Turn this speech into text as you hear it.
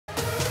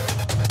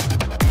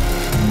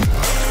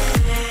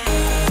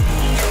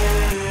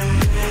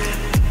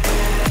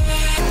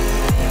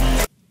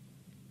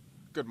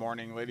Good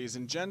morning, ladies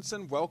and gents,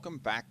 and welcome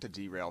back to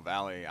Derail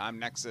Valley. I'm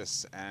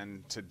Nexxus,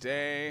 and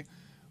today,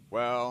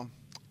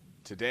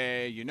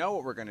 you know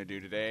what we're going to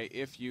do today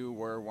if you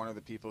were one of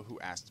the people who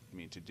asked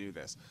me to do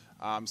this.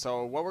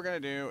 So what we're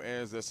going to do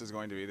is this is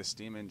going to be the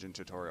steam engine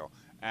tutorial.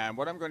 And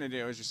what I'm going to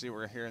do is, you see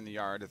we're here in the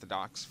yard at the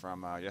docks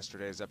from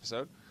yesterday's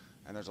episode,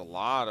 and there's a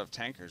lot of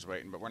tankers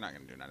waiting, but we're not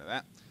going to do none of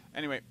that.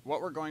 Anyway, what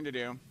we're going to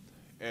do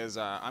is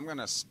I'm going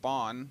to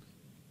spawn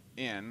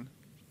in.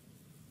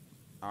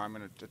 I'm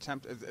going to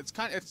attempt.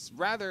 It's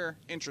rather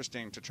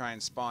interesting to try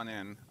and spawn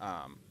in.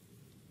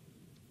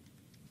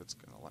 If it's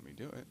going to let me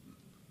do it.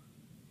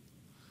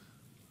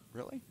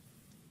 Really?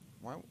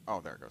 Why?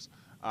 Oh, there it goes.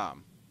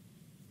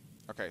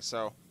 Okay,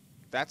 so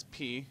that's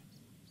P,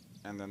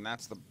 and then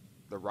that's the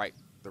right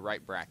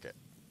bracket,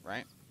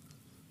 right?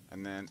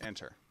 And then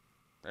enter.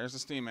 There's the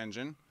steam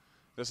engine.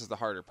 This is the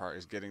harder part: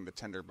 is getting the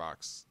tender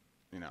box,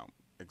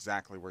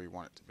 exactly where you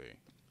want it to be.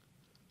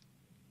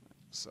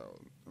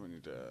 So we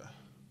need to.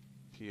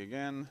 P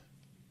again.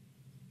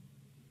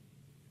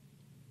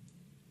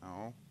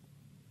 No.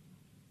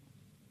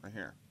 Right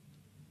here.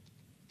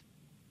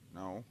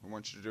 No, I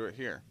want you to do it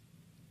here.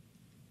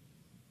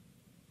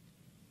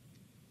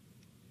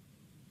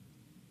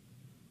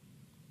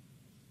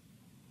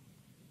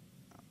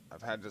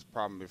 I've had this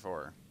problem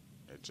before.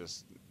 It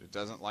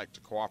doesn't like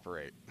to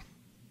cooperate.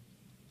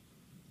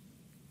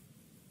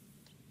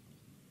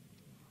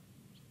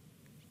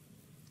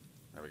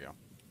 There we go.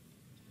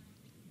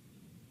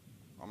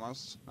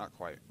 Almost? Not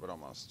quite, but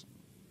almost.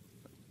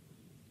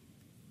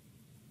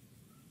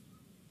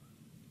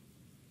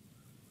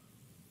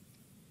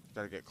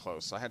 Gotta get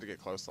close. I had to get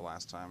close the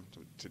last time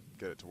to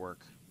get it to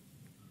work.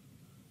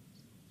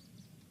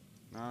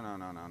 No.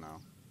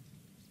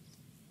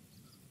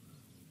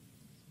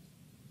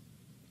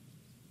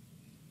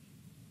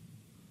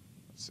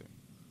 Let's see.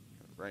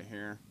 Right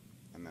here,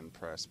 and then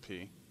press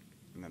P,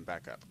 and then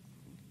back up.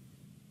 I'm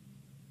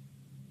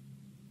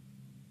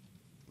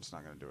just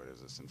not gonna do it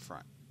as it's in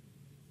front.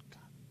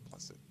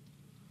 Bless it.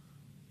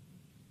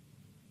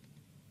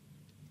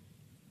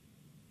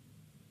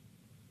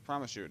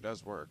 Promise you it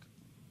does work.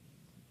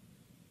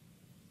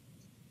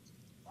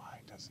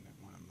 Why doesn't it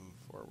want to move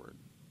forward?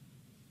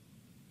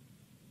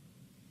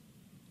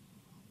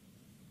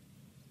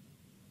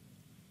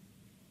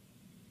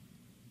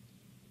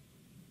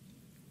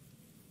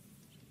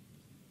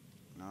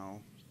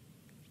 No.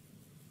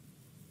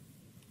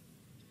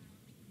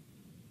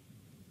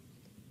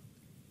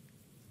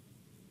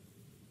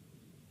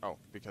 Oh,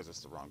 because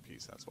it's the wrong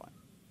piece, that's why.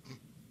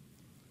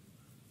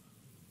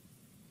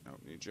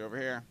 Nope, need you over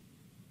here.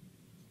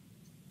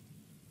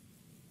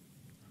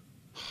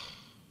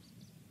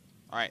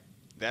 Alright,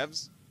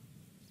 devs,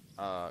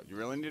 you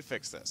really need to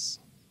fix this.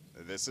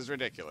 This is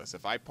ridiculous.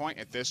 If I point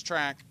at this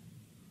track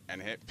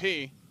and hit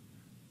P,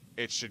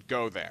 it should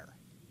go there.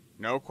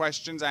 No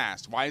questions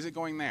asked. Why is it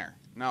going there?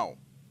 No.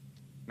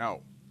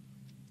 No.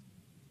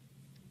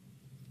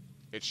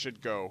 It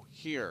should go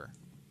here.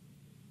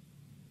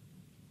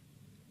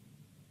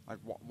 Like,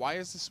 why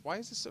is this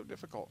so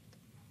difficult?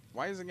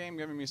 Why is the game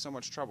giving me so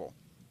much trouble?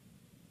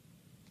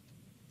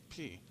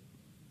 P.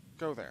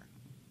 Go there.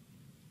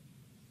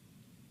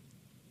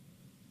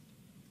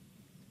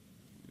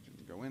 You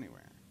didn't go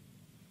anywhere.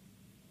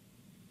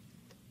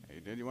 Yeah,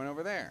 you did. You went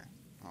over there.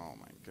 Oh,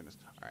 my goodness.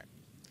 All right.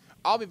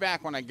 I'll be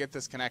back when I get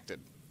this connected.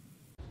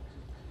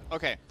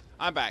 Okay,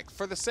 I'm back.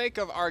 For the sake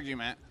of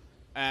argument,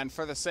 and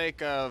for the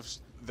sake of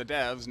the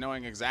devs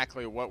knowing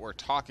exactly what we're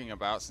talking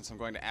about, since I'm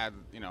going to add,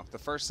 the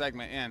first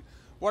segment in,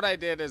 what I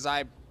did is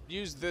I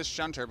used this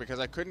shunter because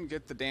I couldn't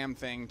get the damn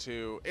thing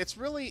to. It's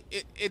really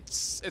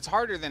it's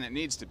harder than it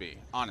needs to be,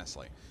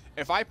 honestly.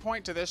 If I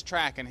point to this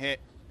track and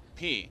hit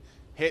P,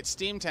 hit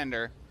steam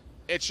tender,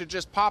 it should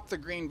just pop the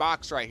green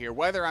box right here.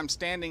 Whether I'm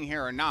standing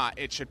here or not,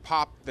 it should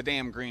pop the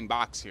damn green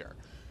box here.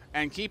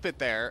 And keep it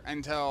there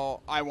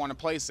until I want to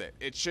place it.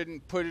 It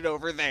shouldn't put it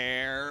over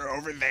there,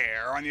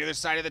 on the other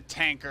side of the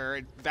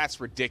tanker.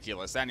 That's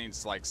ridiculous. That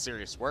needs,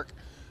 serious work.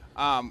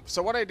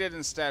 So what I did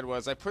instead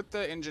was I put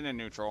the engine in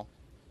neutral,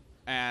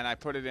 and I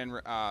put it in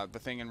the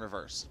thing in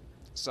reverse.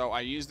 So I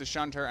used the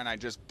shunter, and I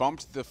just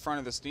bumped the front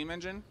of the steam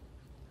engine,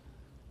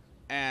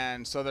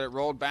 and so that it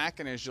rolled back,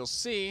 and as you'll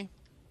see,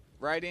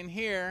 right in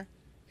here,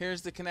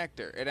 here's the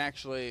connector.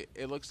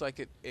 It looks like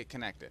it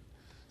connected.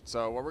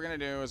 So what we're going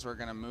to do is we're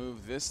going to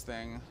move this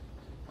thing,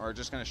 or we're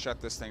just going to shut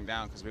this thing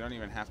down because we don't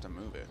even have to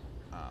move it,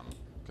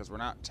 because we're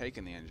not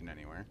taking the engine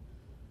anywhere.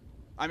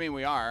 I mean,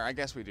 we are. I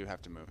guess we do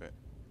have to move it.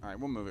 All right,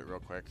 we'll move it real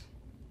quick.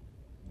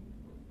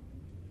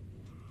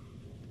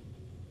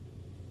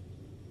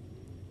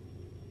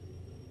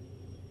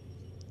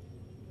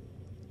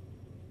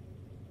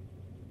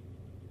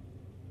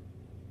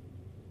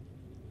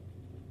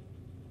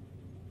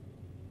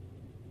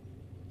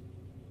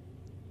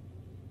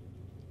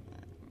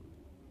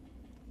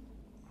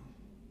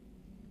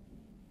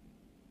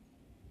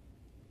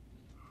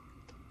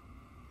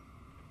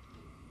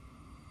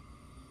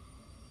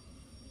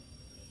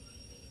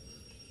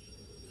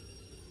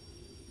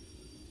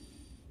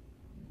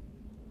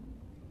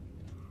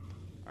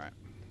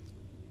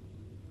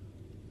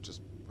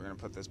 We're going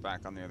to put this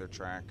back on the other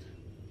track.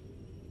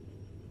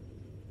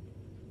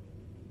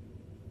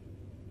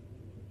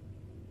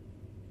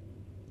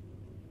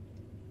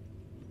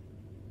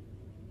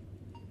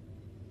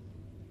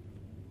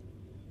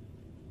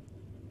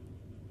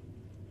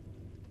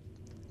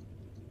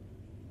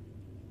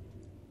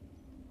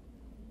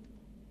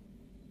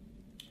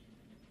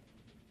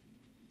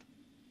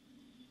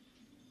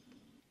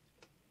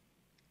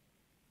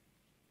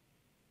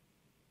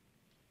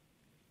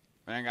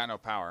 I ain't got no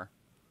power.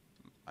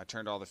 I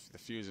turned all the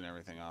fuse and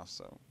everything off,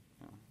 so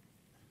you know,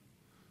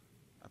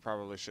 I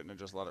probably shouldn't have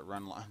just let it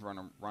run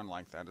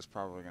like that. It's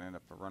probably going to end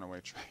up a runaway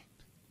train.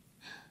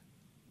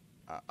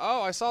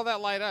 Oh, I saw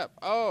that light up.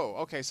 Oh,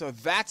 okay, so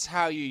that's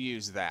how you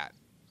use that.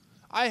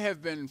 I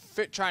have been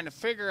trying to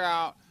figure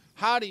out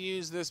how to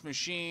use this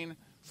machine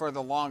for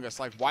the longest.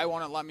 Like, why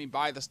won't it let me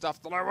buy the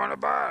stuff that I want to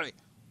buy?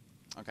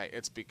 Okay,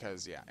 it's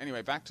because, yeah.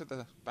 Anyway, back to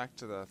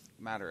the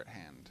matter at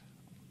hand.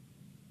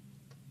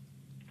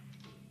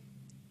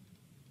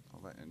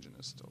 That engine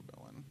is still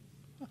going.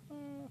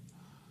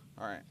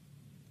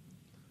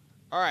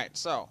 Alright,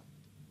 so.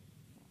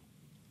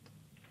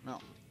 No.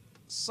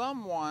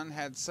 Someone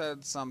had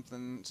said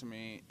something to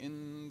me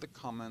in the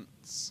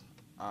comments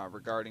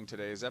regarding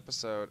today's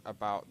episode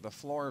about the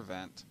floor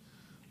vent.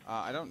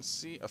 I don't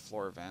see a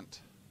floor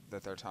vent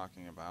that they're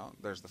talking about.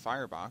 There's the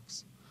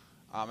firebox.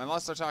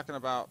 Unless they're talking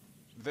about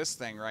this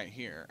thing right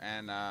here.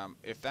 And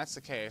if that's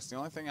the case, the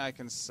only thing I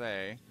can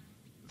say...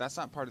 That's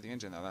not part of the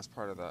engine, though. That's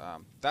part of the...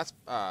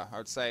 I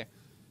would say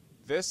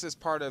this is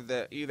part of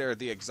either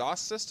the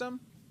exhaust system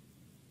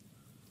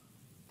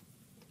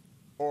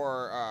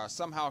or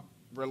somehow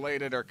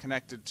related or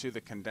connected to the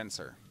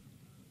condenser.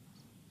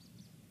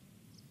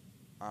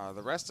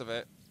 The rest of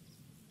it,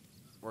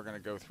 we're going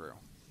to go through.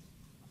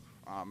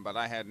 But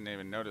I hadn't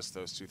even noticed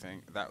those two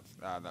things,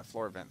 that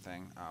floor vent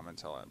thing,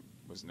 until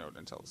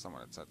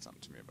someone had said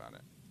something to me about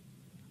it.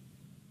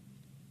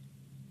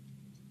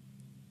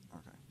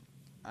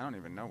 I don't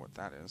even know what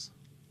that is.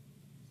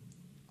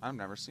 I've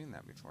never seen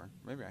that before.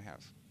 Maybe I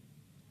have.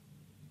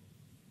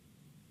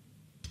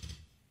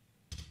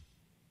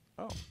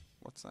 Oh,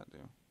 what's that do?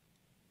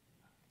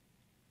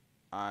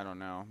 I don't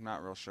know. I'm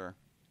not real sure.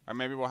 Or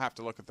maybe we'll have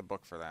to look at the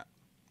book for that.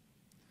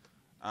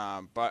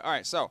 But,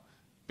 alright, so,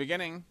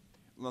 beginning,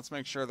 let's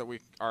make sure that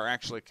we are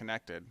actually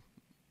connected.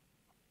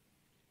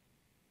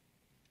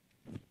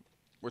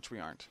 Which we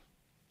aren't.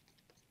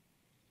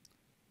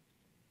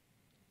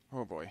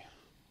 Oh boy.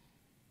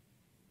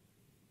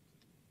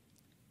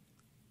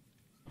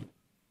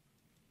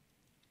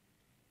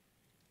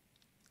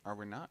 Are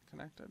we not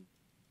connected?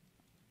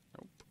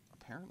 Nope,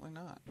 apparently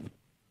not.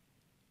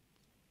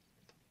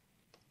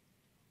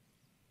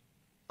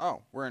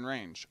 Oh, we're in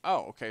range.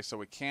 Oh, okay, so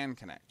we can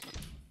connect.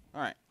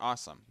 All right,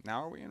 awesome.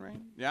 Now are we in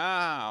range?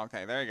 Yeah,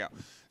 okay, there you go.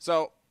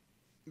 So,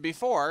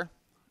 before,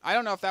 I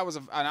don't know if that was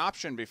an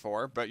option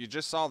before, but you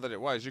just saw that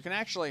it was. You can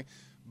actually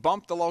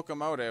bump the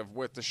locomotive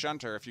with the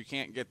shunter if you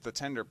can't get the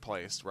tender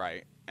placed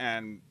right,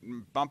 and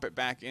bump it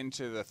back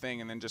into the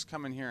thing, and then just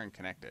come in here and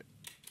connect it,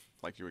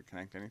 like you would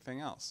connect anything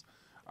else.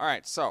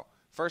 Alright, so,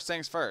 first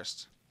things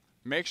first.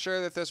 Make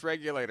sure that this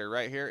regulator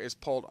right here is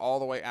pulled all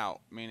the way out.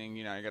 Meaning,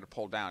 you know, you got to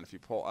pull down. If you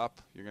pull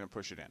up, you're going to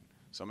push it in.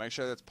 So make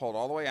sure that's pulled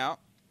all the way out.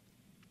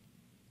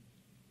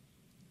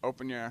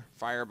 Open your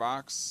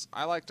firebox.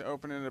 I like to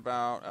open it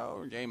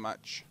about, yay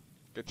much.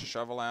 Get your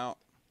shovel out.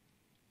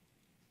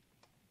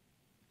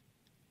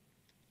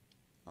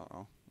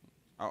 Uh-oh.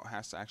 Oh, it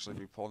has to actually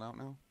be pulled out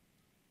now?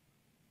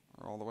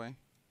 Or all the way?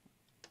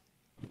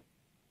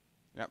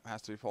 Yep,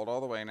 has to be pulled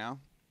all the way now.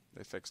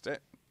 They fixed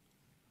it.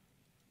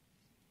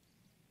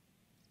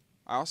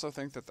 I also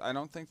think that I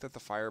don't think that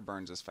the fire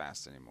burns as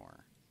fast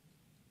anymore.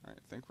 All right,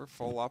 I think we're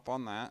full up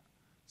on that.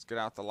 Let's get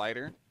out the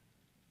lighter.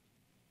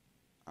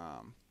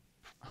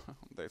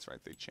 That's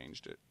right, they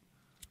changed it.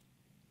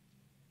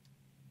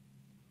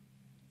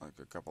 Like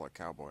a couple of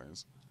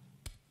cowboys.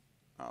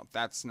 Oh,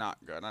 that's not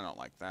good. I don't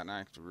like that. And I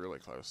have to be really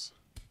close.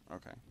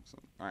 Okay, so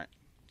all right.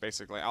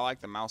 Basically, I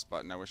like the mouse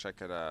button. I wish I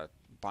could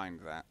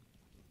bind that.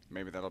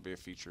 Maybe that'll be a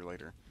feature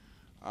later.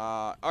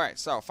 Alright,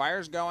 so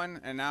fire's going,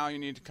 and now you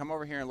need to come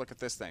over here and look at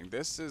this thing.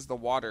 This is the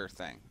water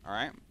thing,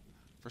 alright?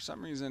 For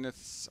some reason,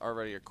 it's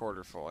already a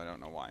quarter full. I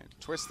don't know why.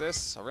 Twist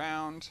this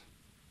around,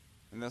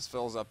 and this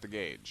fills up the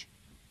gauge.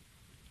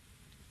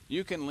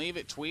 You can leave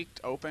it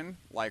tweaked open,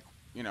 like,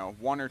 you know,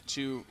 1 or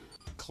 2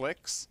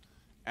 clicks,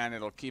 and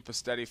it'll keep a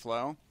steady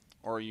flow,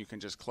 or you can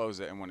just close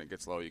it, and when it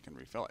gets low, you can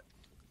refill it.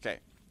 Okay,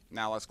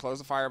 now let's close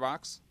the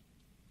firebox.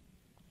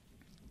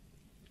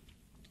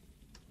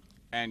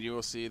 And you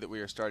will see that we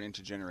are starting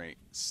to generate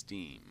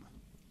steam.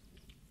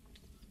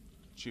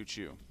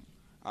 Choo-choo.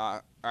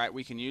 Alright,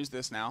 we can use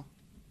this now.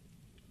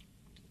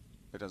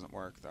 It doesn't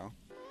work, though.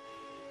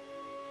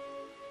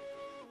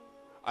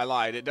 I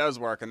lied. It does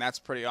work, and that's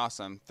pretty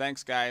awesome.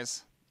 Thanks,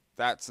 guys.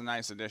 That's a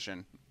nice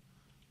addition.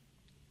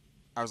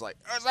 I was like,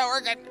 oh, it's not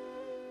working!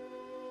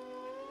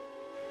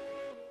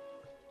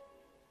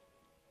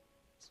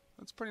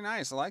 That's pretty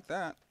nice. I like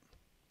that.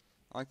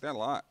 I like that a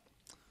lot.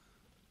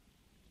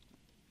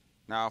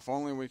 Now, if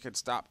only we could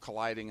stop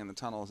colliding in the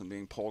tunnels and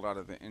being pulled out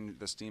of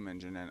the steam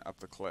engine and up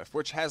the cliff,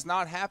 which has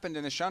not happened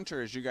in the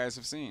shunter, as you guys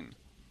have seen.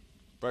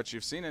 But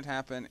you've seen it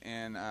happen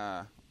in...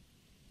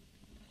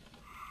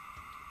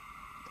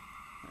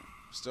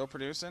 Still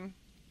producing?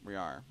 We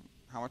are.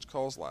 How much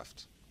coal's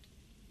left?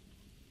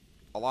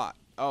 A lot.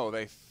 Oh,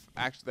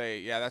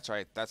 yeah, that's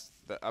right. That's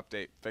the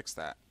update. Fix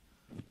that.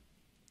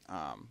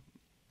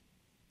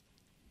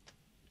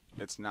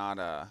 It's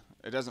not,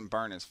 it doesn't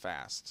burn as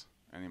fast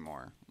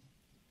anymore.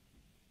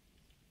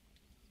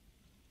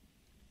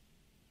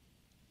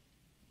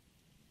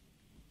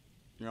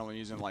 You're only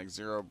using like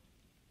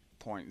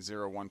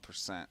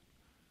 0.01%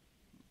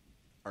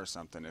 or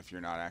something if you're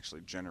not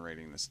actually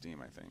generating the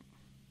steam, I think.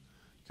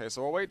 Okay,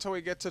 so we'll wait till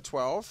we get to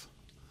 12.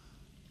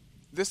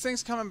 This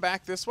thing's coming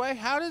back this way?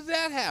 How did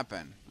that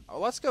happen? Oh,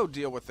 let's go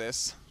deal with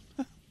this.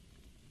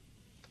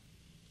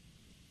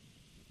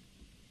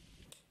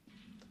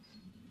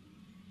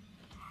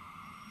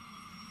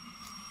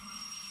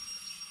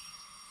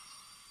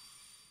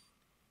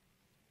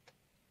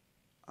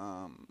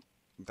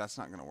 That's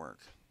not going to work.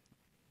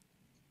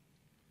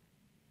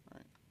 All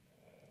right.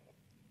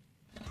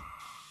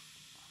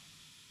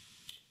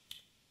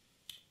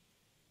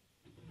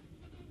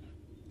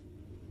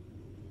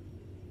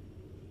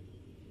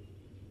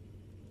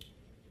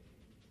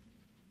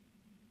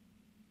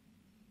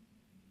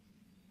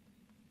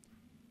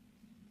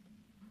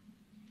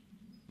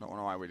 Don't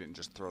know why we didn't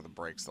just throw the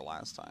brakes the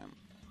last time.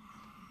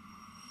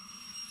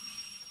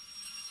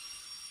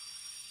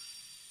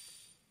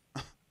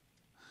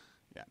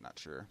 Yeah, not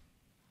sure.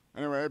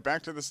 Anyway,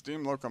 back to the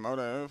steam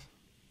locomotive.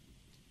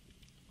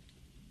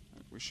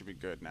 We should be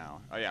good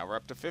now. Oh yeah, we're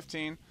up to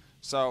 15.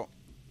 So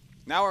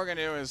now what we're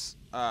gonna do is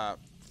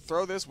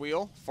throw this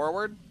wheel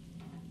forward,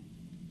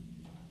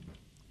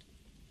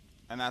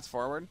 and that's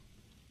forward.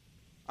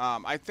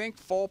 I think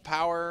full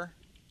power,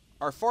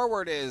 or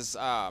forward is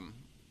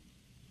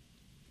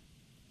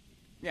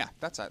yeah,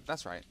 that's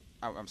right.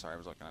 Oh, I'm sorry, I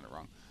was looking at it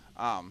wrong.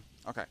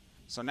 Okay,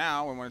 so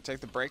now we want to take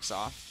the brakes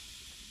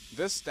off.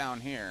 This down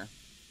here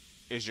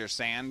is your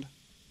sand.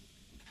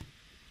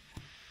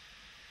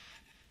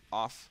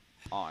 Off,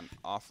 on,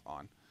 off,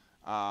 on.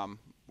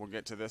 We'll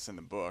get to this in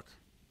the book.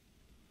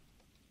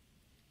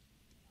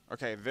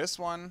 Okay, this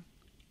one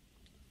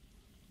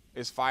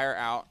is fire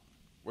out,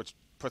 which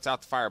puts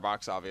out the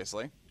firebox,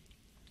 obviously.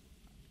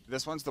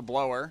 This one's the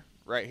blower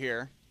right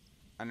here.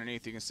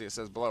 Underneath you can see it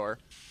says blower.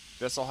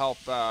 This will help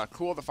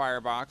cool the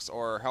firebox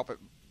or help it,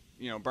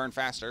 burn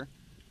faster.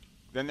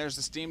 Then there's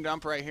the steam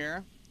dump right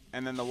here,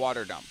 and then the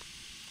water dump.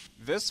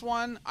 This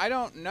one, I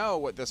don't know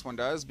what this one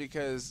does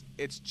because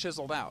it's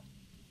chiseled out.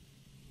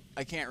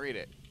 I can't read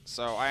it,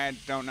 so I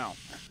don't know.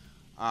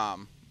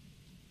 I've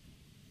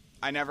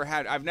never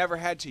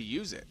had to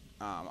use it,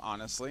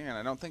 honestly, and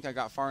I don't think I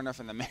got far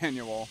enough in the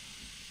manual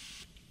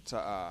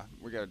to,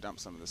 we gotta dump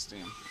some of the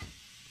steam.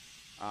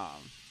 I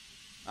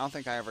don't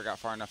think I ever got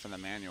far enough in the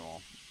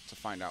manual to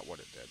find out what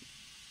it did.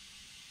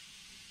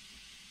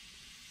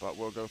 But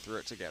we'll go through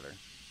it together.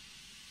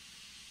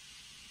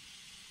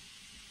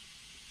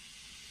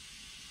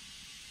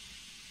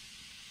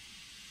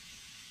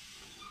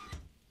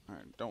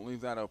 Alright, don't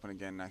leave that open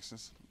again,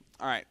 Nexxus.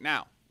 Alright,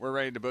 now, we're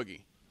ready to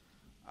boogie.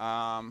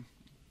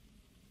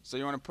 So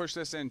you want to push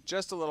this in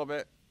just a little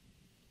bit.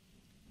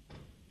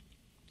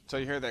 So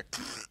you hear the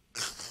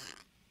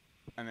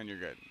and then you're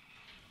good.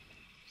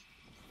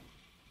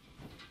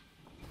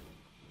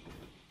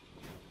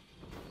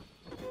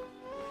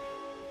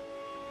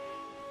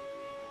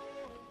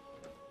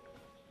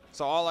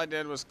 So all I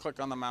did was click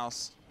on the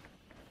mouse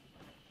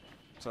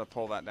to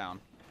pull that down.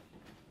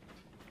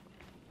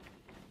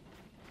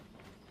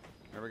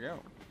 There we go.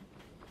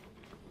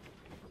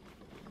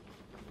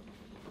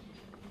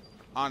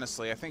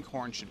 Honestly, I think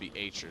horn should be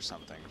H or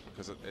something,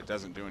 because it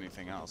doesn't do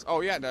anything else.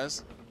 Oh, yeah, it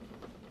does.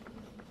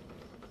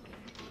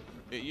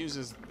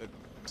 It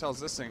tells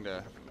this thing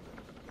to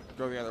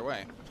go the other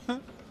way.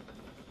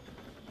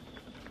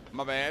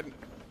 My bad.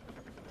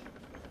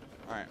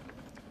 Alright.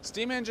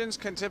 Steam engines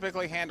can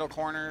typically handle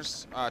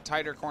corners,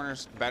 tighter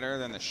corners, better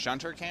than the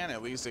shunter can.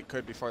 At least it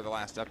could before the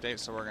last update,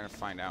 so we're going to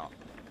find out.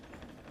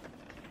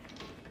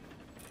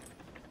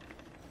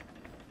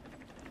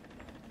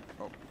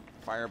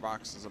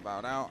 Firebox is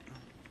about out.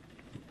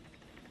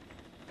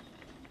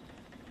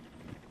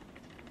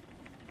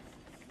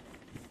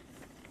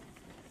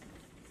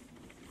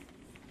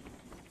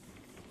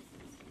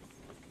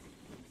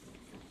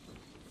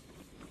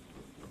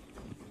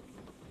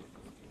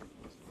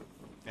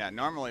 Yeah,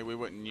 normally we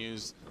wouldn't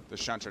use the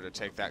shunter to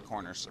take that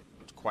corner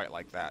quite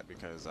like that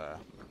because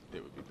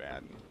it would be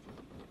bad.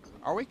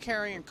 Are we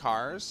carrying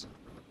cars?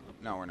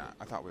 No, we're not.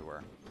 I thought we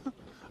were.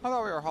 I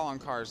thought we were hauling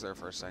cars there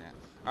for a second.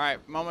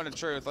 Alright, moment of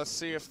truth. Let's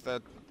see if the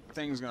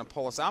thing's going to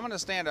pull us. I'm going to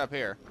stand up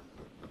here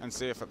and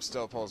see if it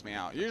still pulls me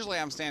out. Usually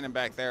I'm standing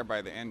back there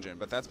by the engine,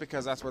 but that's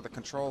because that's where the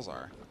controls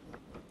are.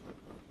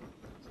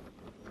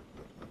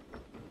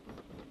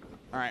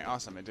 Alright,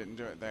 awesome. It didn't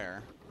do it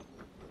there.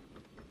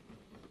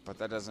 But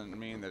that doesn't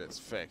mean that it's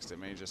fixed. It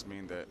may just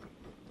mean that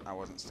I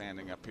wasn't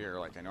standing up here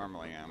like I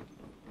normally am.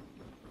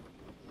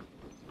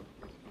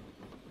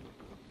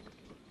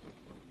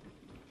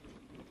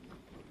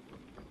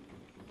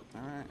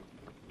 Alright.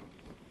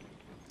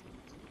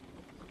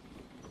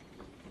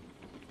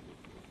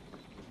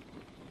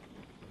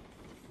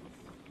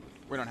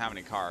 We don't have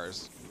any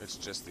cars. It's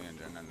just the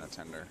engine and the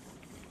tender.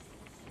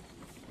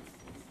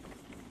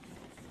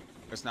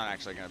 It's not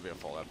actually going to be a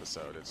full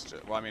episode. It's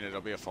just, well, I mean,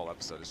 it'll be a full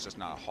episode. It's just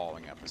not a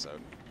hauling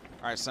episode.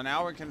 All right, so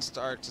now we can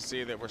start to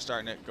see that we're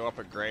starting to go up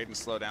a grade and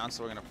slow down.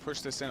 So we're going to push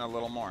this in a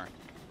little more.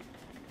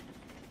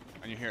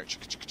 And you hear it.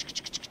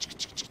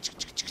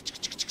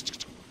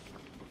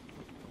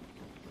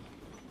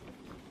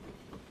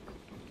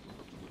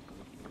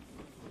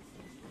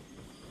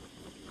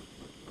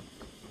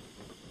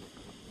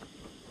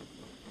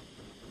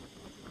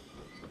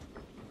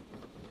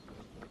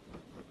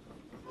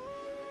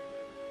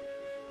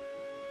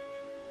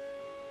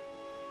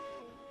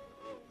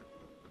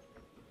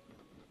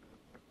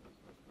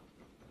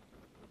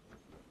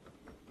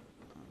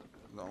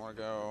 Don't want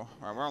to go.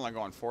 All right, we're only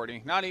going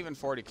 40. Not even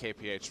 40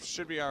 kph.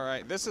 Should be all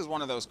right. This is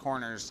one of those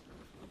corners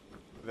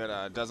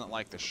that doesn't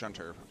like the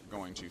shunter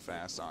going too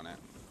fast on it.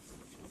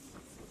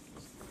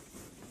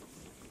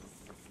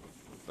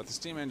 But the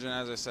steam engine,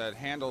 as I said,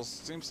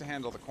 seems to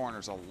handle the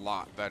corners a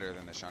lot better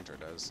than the shunter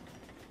does.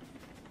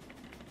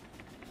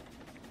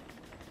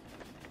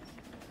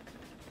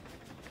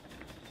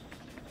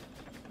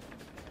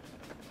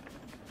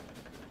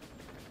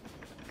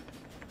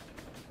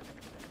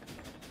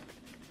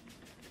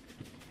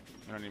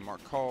 We don't need more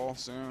coal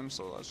soon,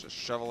 so let's just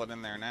shovel it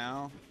in there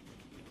now.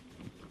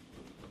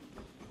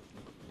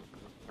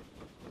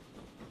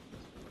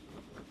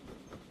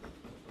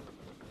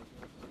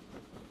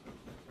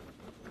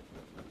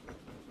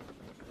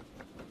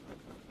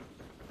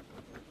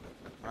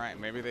 Alright,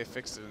 maybe they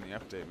fixed it in the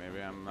update. Maybe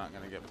I'm not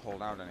going to get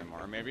pulled out anymore.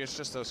 Or maybe it's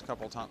just those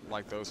couple,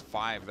 like those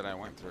 5 that I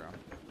went through.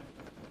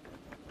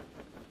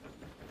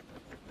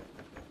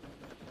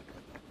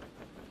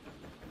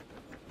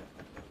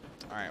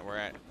 Alright, we're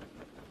at,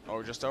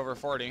 oh, just over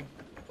 40.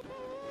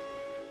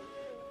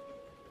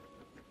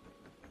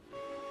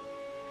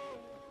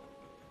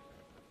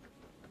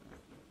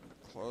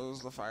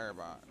 Close the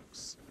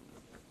firebox.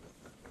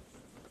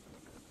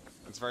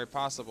 It's very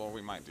possible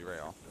we might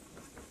derail.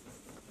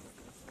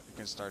 You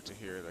can start to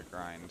hear the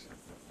grind.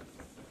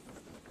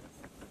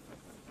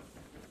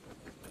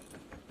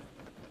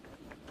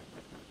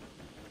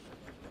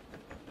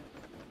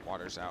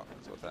 Water's out,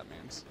 is what that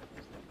means.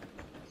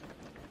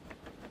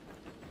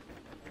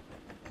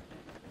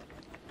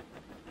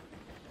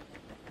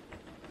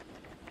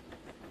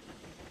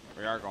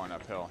 We are going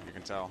uphill, you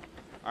can tell.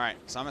 Alright,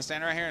 so I'm gonna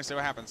stand right here and see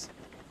what happens.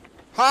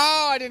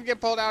 Oh, I didn't get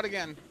pulled out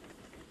again.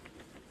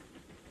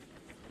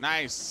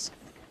 Nice.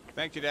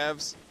 Thank you,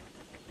 devs.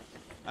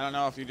 I don't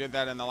know if you did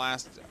that in the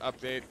last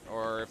update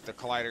or if the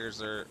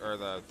colliders or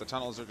the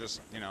tunnels are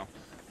just, you know,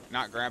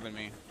 not grabbing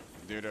me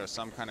due to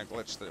some kind of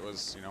glitch that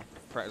was, you know,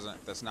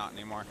 present that's not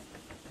anymore.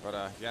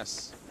 But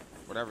yes,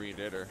 whatever you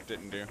did or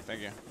didn't do,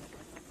 thank you.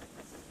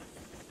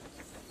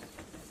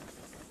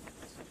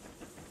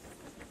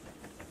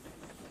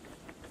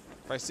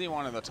 If I see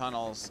one of the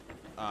tunnels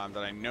that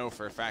I know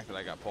for a fact that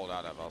I got pulled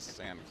out of, I'll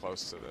stand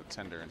close to the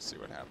tender and see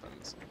what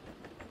happens.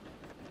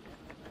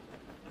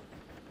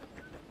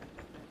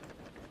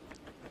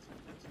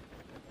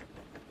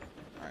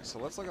 Alright, so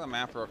let's look at the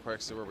map real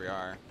quick, see where we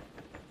are.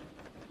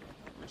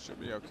 We should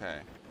be okay.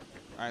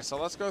 Alright, so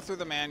let's go through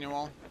the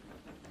manual,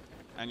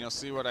 and you'll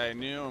see what I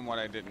knew and what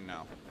I didn't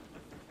know.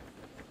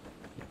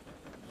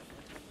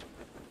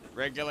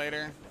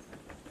 Regulator,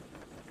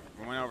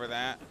 we went over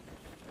that.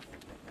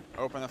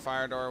 Open the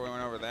fire door, we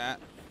went over that.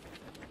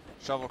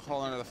 Shovel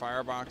coal into the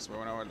firebox, we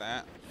went over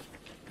that.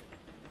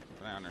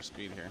 Keep an eye on our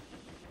speed here.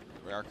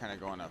 We are kind of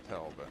going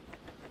uphill,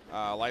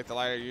 but light the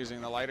lighter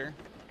using the lighter,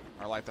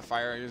 or light the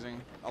fire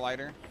using a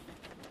lighter.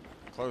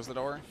 Close the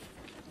door.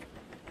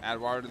 Add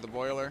water to the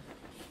boiler.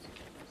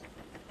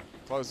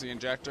 Close the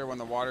injector when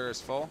the water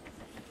is full.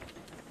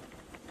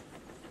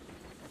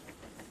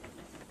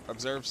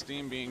 Observe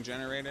steam being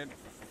generated.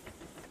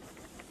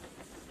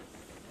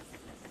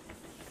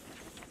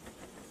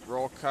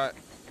 Roll cut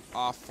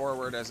off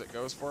forward as it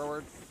goes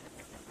forward.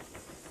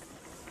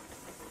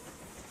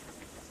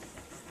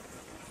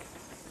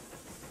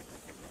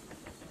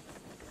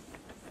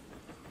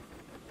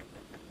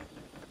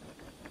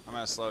 I'm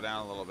going to slow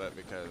down a little bit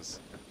because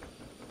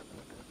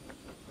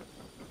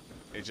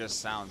it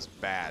just sounds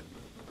bad.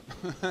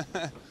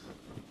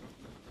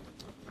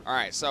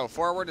 Alright, so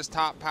forward is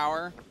top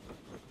power,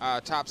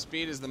 top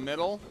speed is the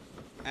middle,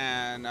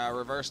 and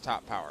reverse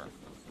top power.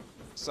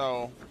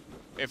 So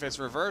if it's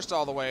reversed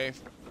all the way,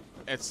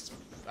 it's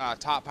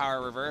top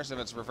power reverse. If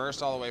it's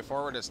reversed all the way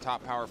forward, it's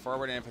top power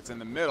forward. And if it's in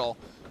the middle,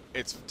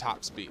 it's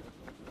top speed.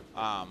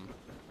 I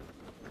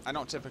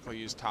don't typically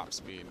use top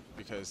speed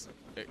because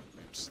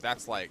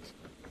that's like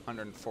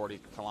 140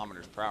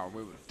 kilometers per hour.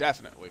 We would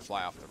definitely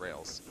fly off the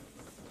rails.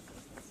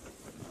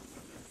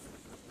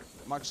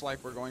 Much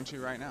like we're going to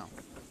right now,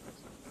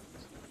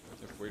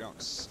 if we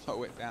don't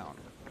slow it down.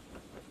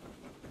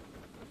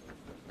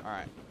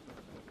 Alright.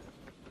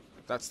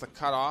 That's the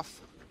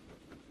cutoff.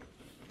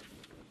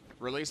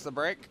 Release the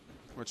brake,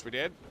 which we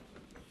did.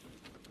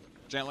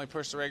 Gently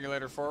push the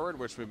regulator forward,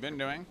 which we've been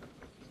doing.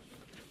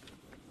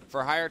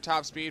 For higher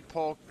top speed,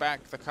 pull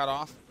back the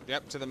cutoff.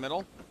 Yep, to the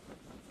middle.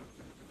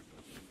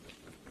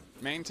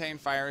 Maintain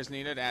fire as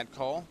needed, add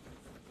coal.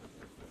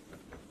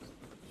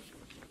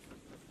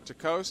 To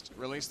coast,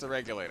 release the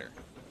regulator.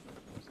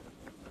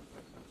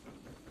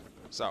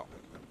 So,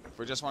 if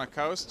we just want to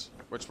coast,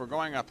 which we're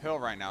going uphill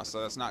right now,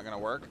 so that's not going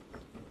to work.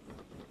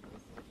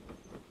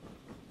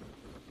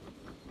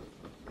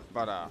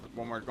 But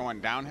when we're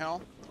going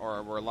downhill,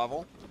 or we're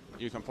level,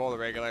 you can pull the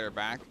regulator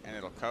back and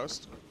it'll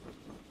coast.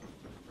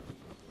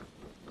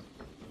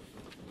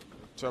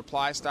 To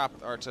apply stop,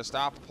 or to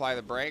stop, apply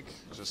the brake.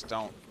 Just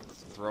don't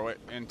throw it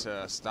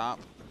into stop.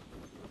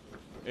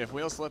 If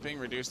wheel slipping,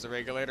 reduce the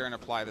regulator and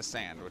apply the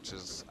sand, which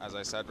is, as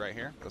I said right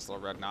here, this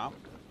little red knob.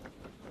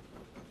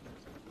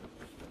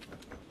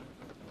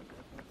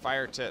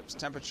 Fire tips.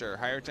 Temperature.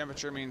 Higher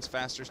temperature means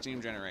faster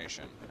steam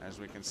generation. As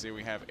we can see,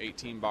 we have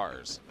 18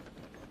 bars.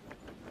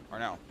 Or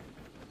no.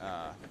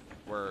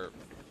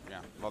 Yeah,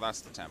 well,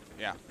 that's the temp.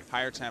 Yeah,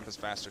 higher temp is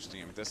faster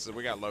steam.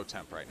 We got low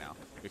temp right now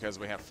because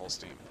we have full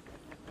steam.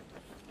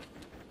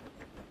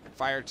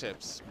 Fire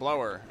tips.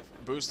 Blower.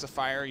 Boost the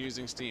fire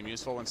using steam.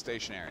 Useful when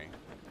stationary.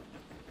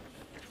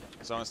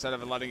 So instead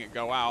of letting it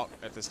go out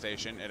at the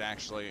station, it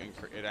actually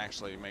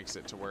makes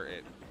it to where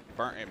it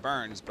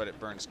burns, but it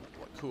burns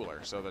cooler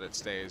so that it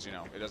stays, you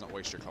know, it doesn't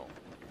waste your coal.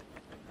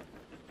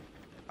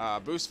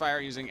 Boost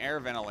fire using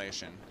air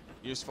ventilation.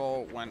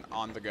 Useful when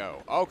on the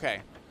go. Okay.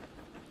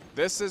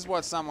 This is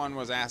what someone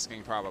was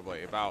asking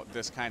probably about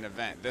this kind of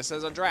vent. This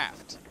is a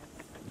draft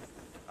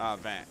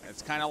vent.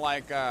 It's kind of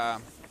like,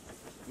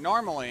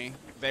 normally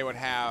they would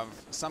have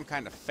some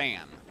kind of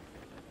fan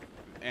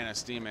in a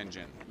steam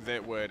engine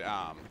that would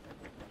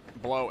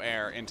blow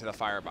air into the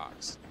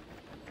firebox.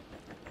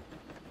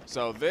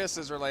 So this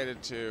is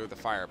related to the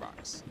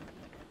firebox.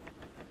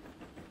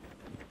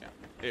 Yeah.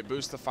 It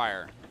boosts the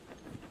fire.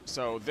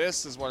 So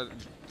this is what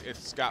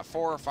it's got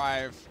 4 or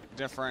 5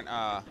 different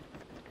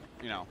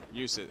you know,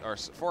 uses, or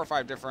 4 or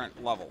 5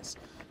 different levels.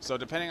 So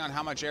depending on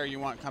how much air you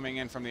want coming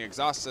in from the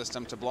exhaust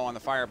system to blow on the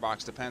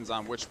firebox depends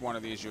on which one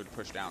of these you would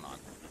push down on.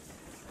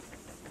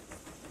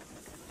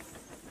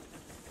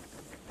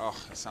 Oh,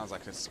 it sounds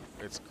like it's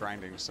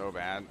grinding so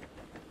bad.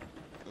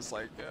 It's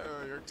like,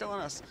 oh, you're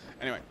killing us.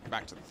 Anyway,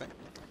 back to the thing.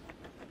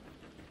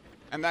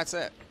 And that's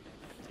it.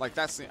 Like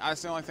that's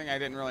the only thing I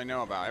didn't really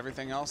know about.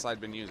 Everything else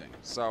I'd been using.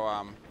 So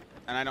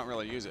and I don't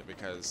really use it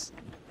because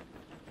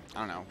I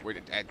don't know.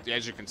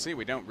 As you can see,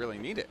 we don't really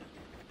need it.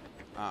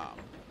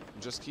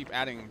 Just keep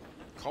adding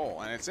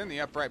coal, and it's in the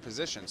upright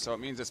position, so it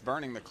means it's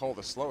burning the coal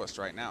the slowest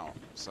right now.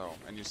 So,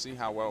 and you see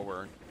how well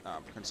we're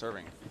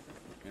conserving,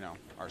 you know,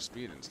 our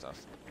speed and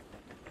stuff.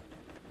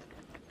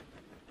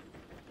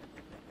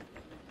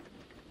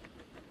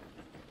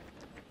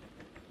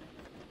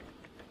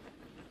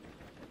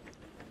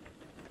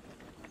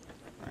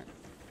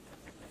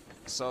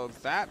 So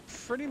that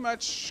pretty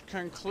much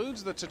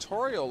concludes the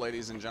tutorial,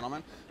 ladies and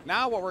gentlemen.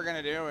 Now what we're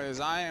going to do is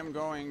I am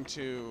going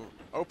to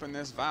open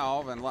this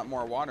valve and let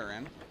more water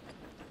in.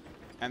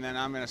 And then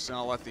I'm just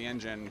going to let the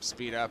engine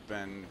speed up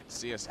and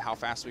see how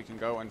fast we can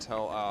go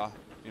until,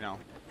 you know,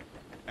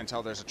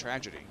 until there's a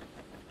tragedy.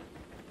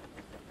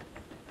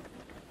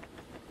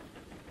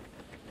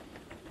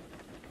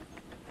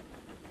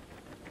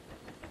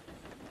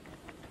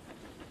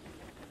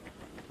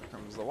 Here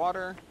comes the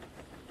water.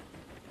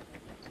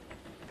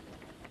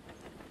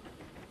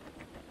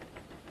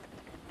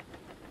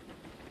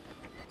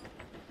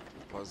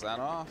 Close that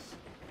off.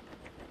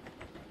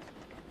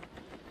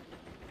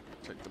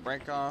 Take the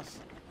brake off.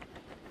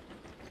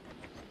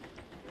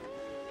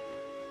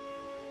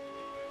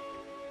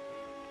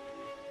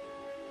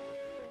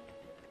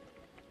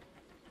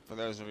 For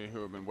those of you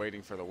who have been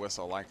waiting for the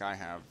whistle like I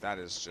have,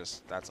 that's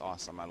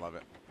awesome. I love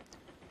it.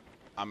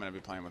 I'm going to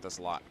be playing with this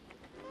a lot.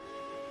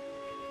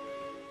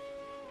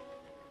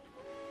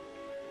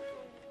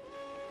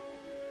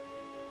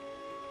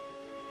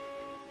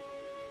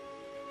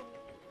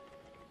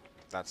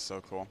 That's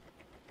so cool.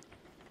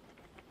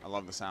 I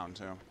love the sound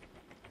too.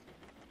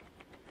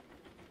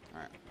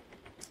 Alright.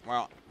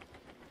 Well,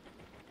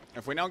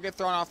 if we don't get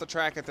thrown off the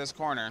track at this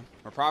corner,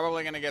 we're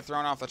probably going to get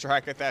thrown off the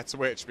track at that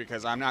switch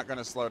because I'm not going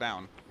to slow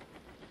down.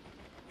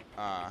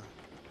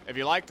 If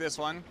you like this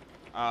one,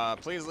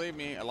 please leave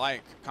me a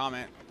like,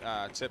 comment,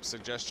 tips,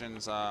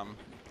 suggestions.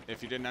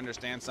 If you didn't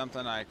understand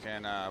something,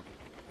 I'll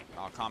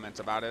comment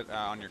about it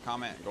on your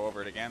comment and go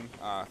over it again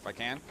if I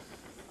can.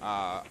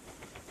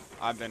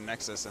 I've been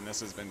Nexxus, and this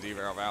has been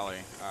Derail Valley.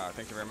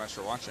 Thank you very much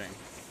for watching.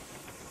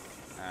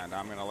 And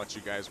I'm going to let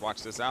you guys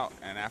watch this out.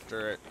 And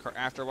after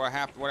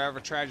whatever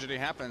tragedy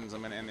happens,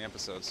 I'm going to end the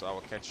episode. So I will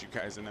catch you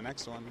guys in the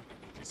next one.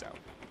 Peace out.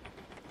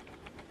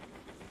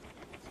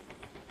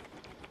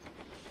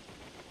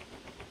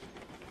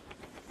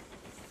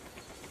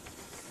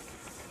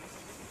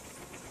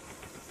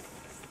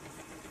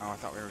 Oh, I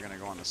thought we were going to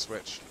go on the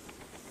switch.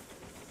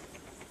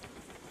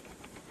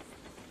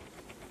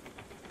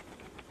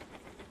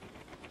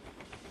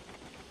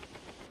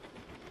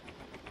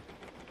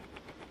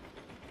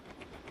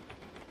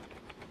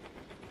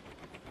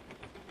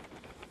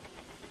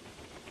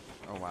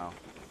 Oh, wow.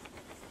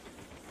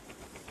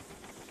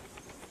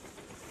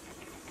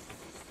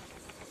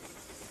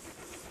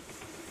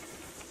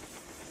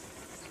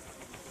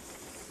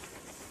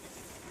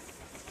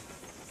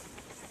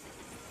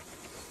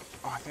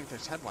 Oh, I think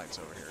there's headlights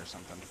over here or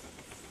something.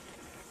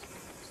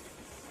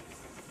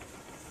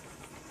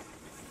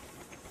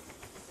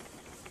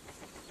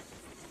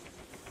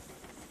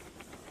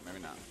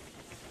 Maybe not.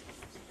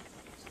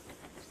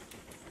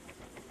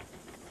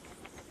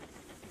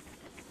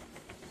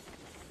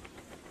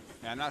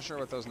 Yeah, I'm not sure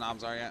what those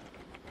knobs are yet.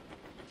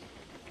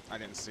 I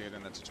didn't see it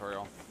in the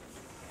tutorial.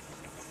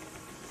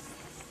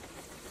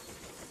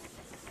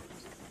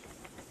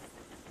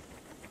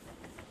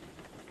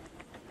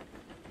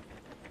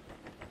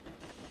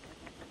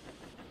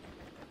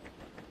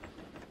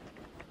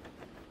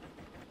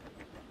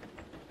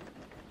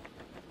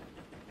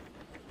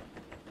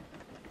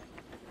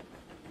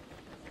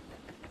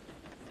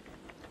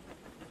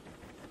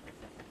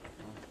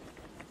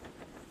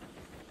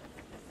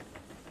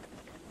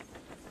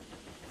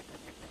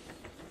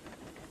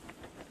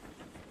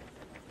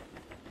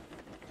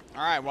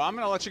 Alright, well, I'm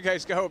going to let you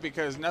guys go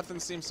because nothing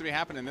seems to be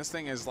happening. This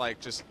thing is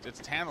like just,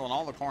 it's handling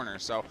all the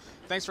corners. So,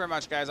 thanks very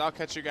much, guys. I'll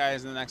catch you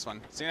guys in the next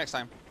one. See you next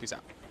time. Peace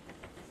out.